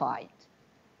is a fight.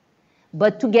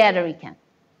 But together we can.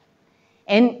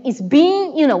 And it's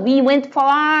been, we went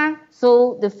far,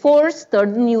 so the force,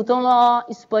 third Newton law,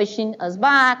 is pushing us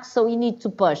back, so we need to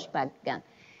push back again.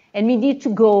 And we need to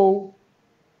go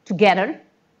together,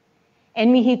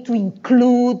 and we need to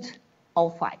include all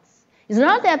fights. It's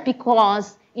not that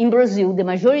because in Brazil the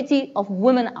majority of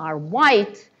women are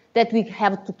white that we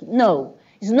have to, no.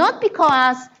 It's not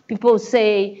because people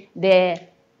say the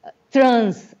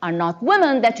trans are not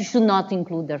women that you should not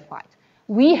include their fight.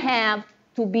 We have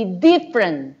to be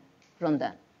different from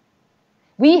them.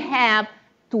 We have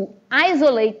to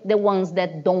isolate the ones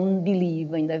that don't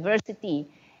believe in diversity,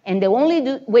 and the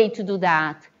only way to do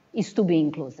that is to be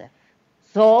inclusive.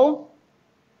 So,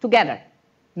 together,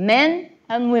 men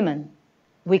and women,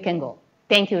 we can go.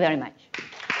 Thank you very much.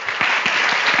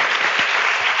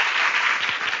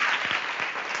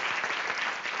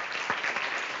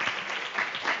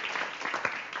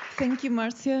 Thank you,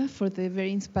 Marcia, for the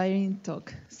very inspiring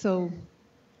talk. So,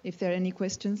 if there are any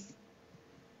questions.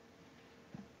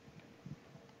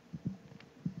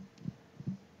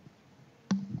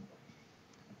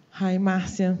 Hi,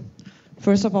 Marcia.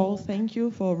 First of all, thank you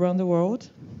for Run the World.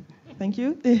 Thank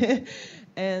you.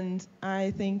 And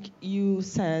I think you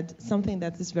said something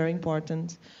that is very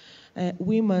important.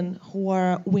 Women who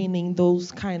are winning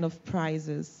those kind of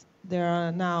prizes, they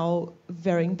are now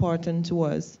very important to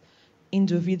us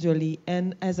individually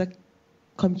and as a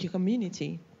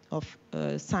community of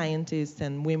scientists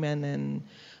and women and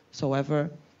so ever.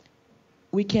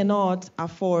 We cannot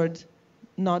afford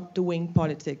not doing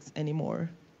politics anymore.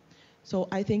 So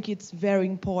I think it's very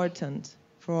important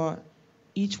for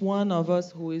each one of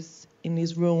us who is in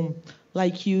this room,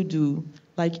 like you do,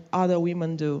 like other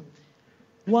women do.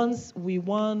 Once we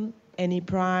won any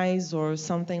prize or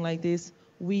something like this,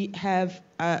 we have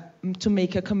to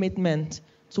make a commitment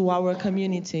to our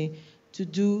community to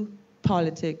do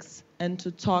politics and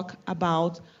to talk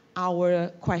about our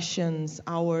questions,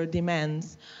 our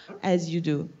demands, as you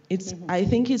do. I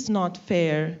think it's not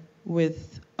fair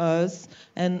with us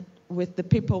and with the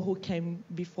people who came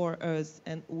before us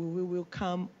and who will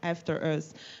come after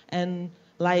us. And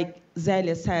like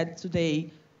Zélia said today,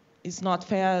 it's not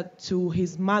fair to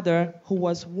his mother who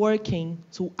was working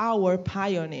to our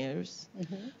pioneers,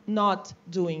 not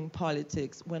doing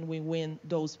politics when we win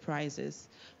those prizes.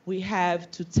 We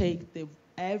have to take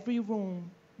every room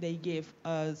they give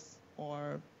us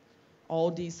or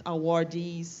all these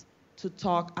awardees to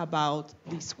talk about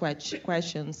these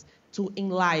questions, to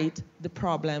enlighten the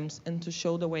problems and to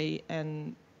show the way,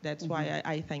 and that's why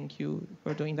I thank you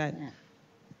for doing that.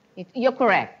 Yeah. You're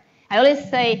correct. I always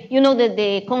say, that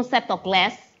the concept of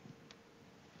glass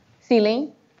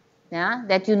ceiling, yeah,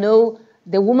 that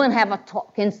the woman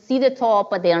can see the top,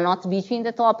 but they are not reaching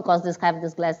the top because they have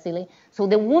this glass ceiling. So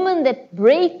the woman that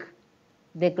break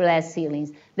the glass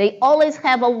ceilings, they always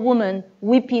have a woman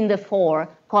whipping the floor,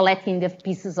 collecting the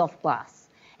pieces of glass.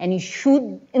 And you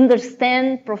should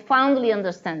profoundly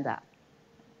understand that,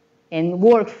 and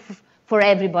work for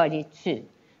everybody too.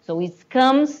 So it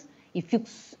comes,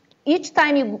 each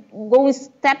time you go a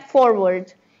step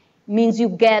forward, means you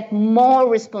get more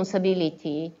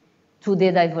responsibility to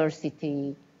the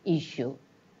diversity issue.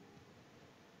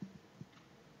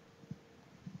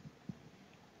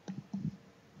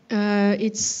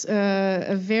 It's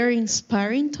a very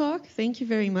inspiring talk. Thank you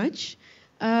very much.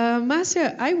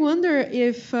 Marcia, I wonder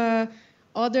if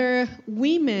other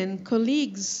women,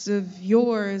 colleagues of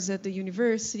yours at the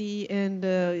university and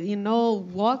in all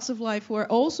walks of life who are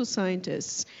also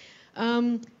scientists,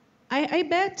 I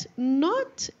bet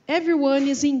not everyone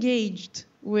is engaged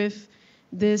with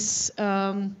this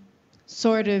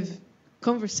sort of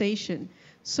conversation.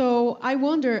 So I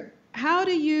wonder, how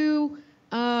do you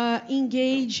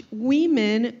engage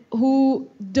women who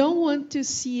don't want to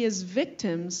see as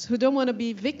victims, who don't want to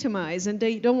be victimized, and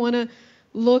they don't want to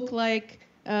look like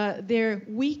they're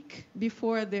weak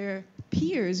before their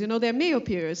peers, their male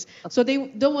peers. So they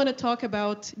don't want to talk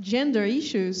about gender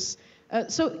issues.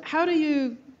 So how do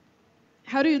you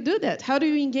do that? How do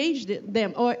you engage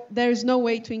them? Or there's no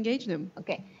way to engage them?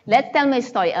 Okay, let's tell my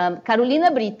story.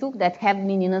 Carolina Brito, that have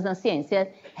Meninas na Ciência,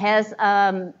 has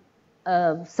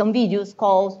some videos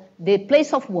called The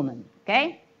Place of Woman,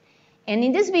 okay? And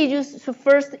in these videos, she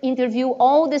first interviewed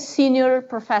all the senior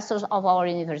professors of our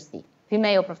university,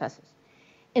 female professors.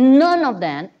 And none of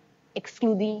them,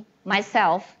 excluding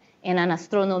myself and an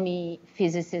astronomy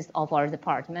physicist of our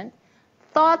department,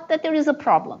 thought that there is a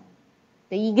problem.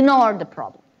 They ignored the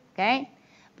problem, okay?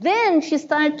 Then she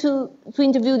started to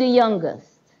interview the youngest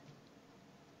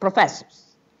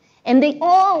professors. And they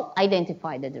all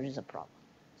identified that there is a problem.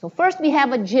 So first we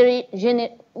have a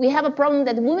problem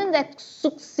that women that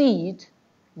succeed,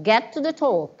 get to the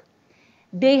top,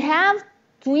 they have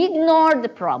to ignore the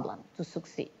problem to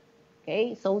succeed,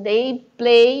 okay? So they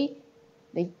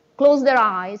close their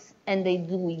eyes and they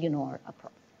do ignore a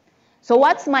problem. So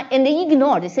and they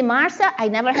ignore, they say, Marcia, I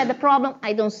never had a problem,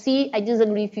 I don't see, I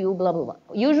disagree with you, blah, blah, blah.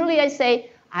 Usually I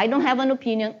say, I don't have an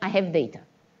opinion, I have data.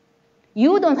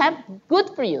 You don't have,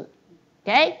 good for you,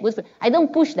 okay? I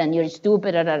don't push them, you're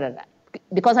stupid, da, da, da, da.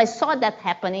 Because I saw that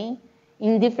happening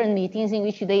in different meetings in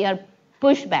which they are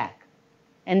pushed back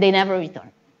and they never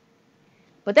return.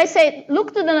 But I say,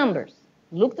 look to the numbers,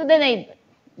 look to the data,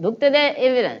 look to the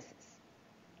evidences.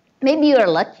 Maybe you're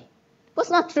lucky. It was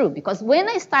not true, because when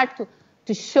I start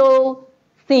to show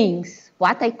things,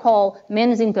 what I call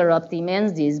men's interrupting,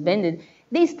 men's this,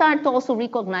 they start to also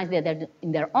recognize that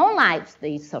in their own lives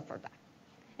they suffer that.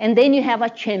 And then you have a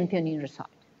champion in your side.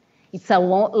 It's a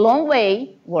long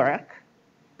way work,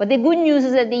 but the good news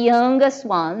is that the youngest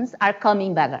ones are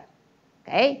coming better,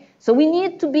 okay? So we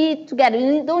need to be together.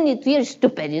 You don't need to, you're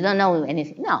stupid, you don't know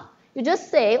anything. No, you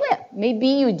just say, well, maybe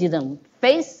you didn't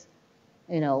face,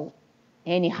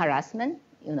 any harassment,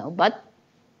 but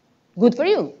good for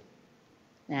you.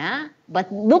 Yeah?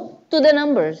 But look to the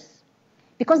numbers.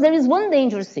 Because there is one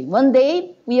dangerous thing. One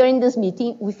day, we are in this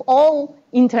meeting with all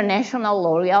international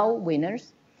L'Oreal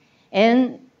winners.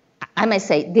 And I must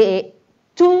say, the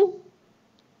two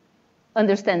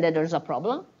understand that there's a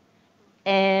problem.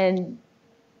 And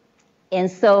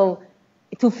so,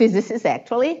 two physicists,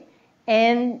 actually.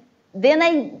 And then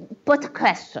I put a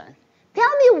question.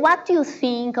 Tell me what you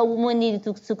think a woman needs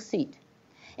to succeed.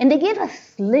 And they gave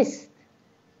us a list,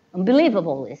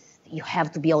 unbelievable list. You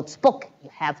have to be outspoken. You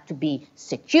have to be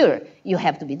secure. You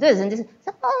have to be this and this.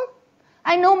 So,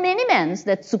 I know many men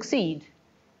that succeed,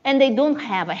 and they don't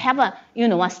have. I have a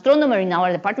astronomer in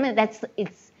our department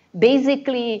it's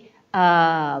basically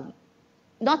not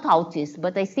autist,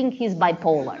 but I think he's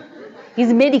bipolar.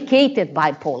 He's medicated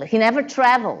bipolar. He never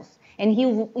travels. And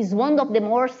he is one of the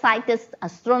more cited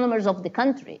astronomers of the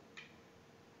country.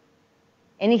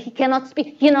 And he cannot speak,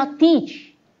 he cannot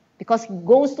teach, because he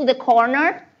goes to the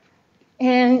corner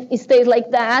and he stays like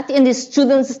that, and the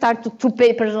students start to throw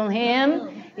papers on him,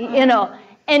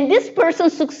 And this person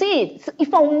succeeds.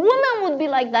 If a woman would be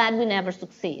like that, we never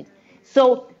succeed.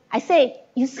 So I say,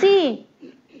 you see,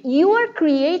 you are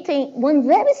creating one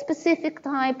very specific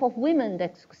type of women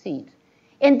that succeed.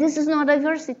 And this is not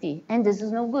diversity, and this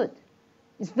is no good.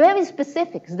 It's very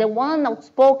specific. It's the one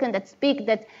outspoken, that speak,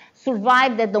 that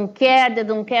survive, that don't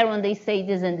care when they say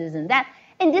this and this and that.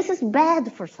 And this is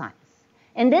bad for science.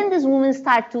 And then these women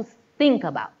start to think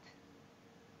about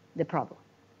the problem.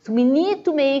 So we need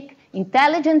to make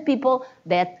intelligent people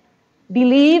that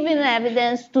believe in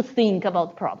evidence to think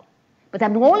about problems. But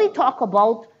I'm only talking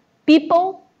about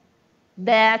people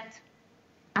that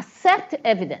accept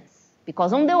evidence.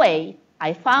 Because on the way,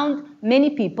 I found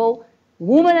many people,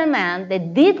 women and men,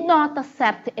 that did not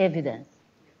accept evidence.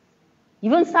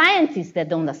 Even scientists that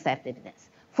don't accept evidence.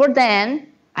 For them,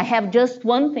 I have just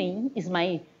one thing, is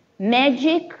my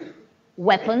magic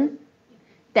weapon,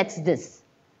 that's this.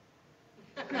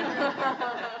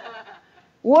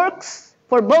 Works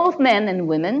for both men and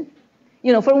women.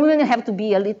 For women, you have to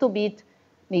be a little bit,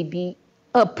 maybe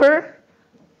upper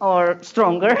or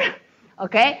stronger,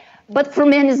 okay? But for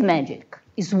men, it's magic.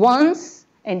 It's once,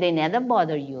 and they never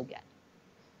bother you again.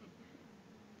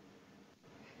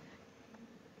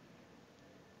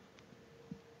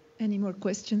 Any more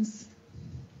questions?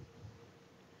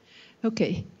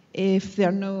 Okay, if there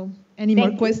are no any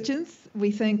more questions,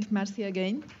 we thank Marcia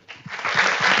again.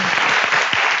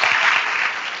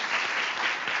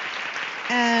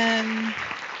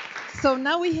 So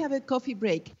now we have a coffee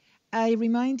break. I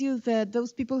remind you that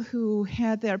those people who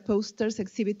had their posters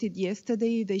exhibited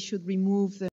yesterday, they should remove them.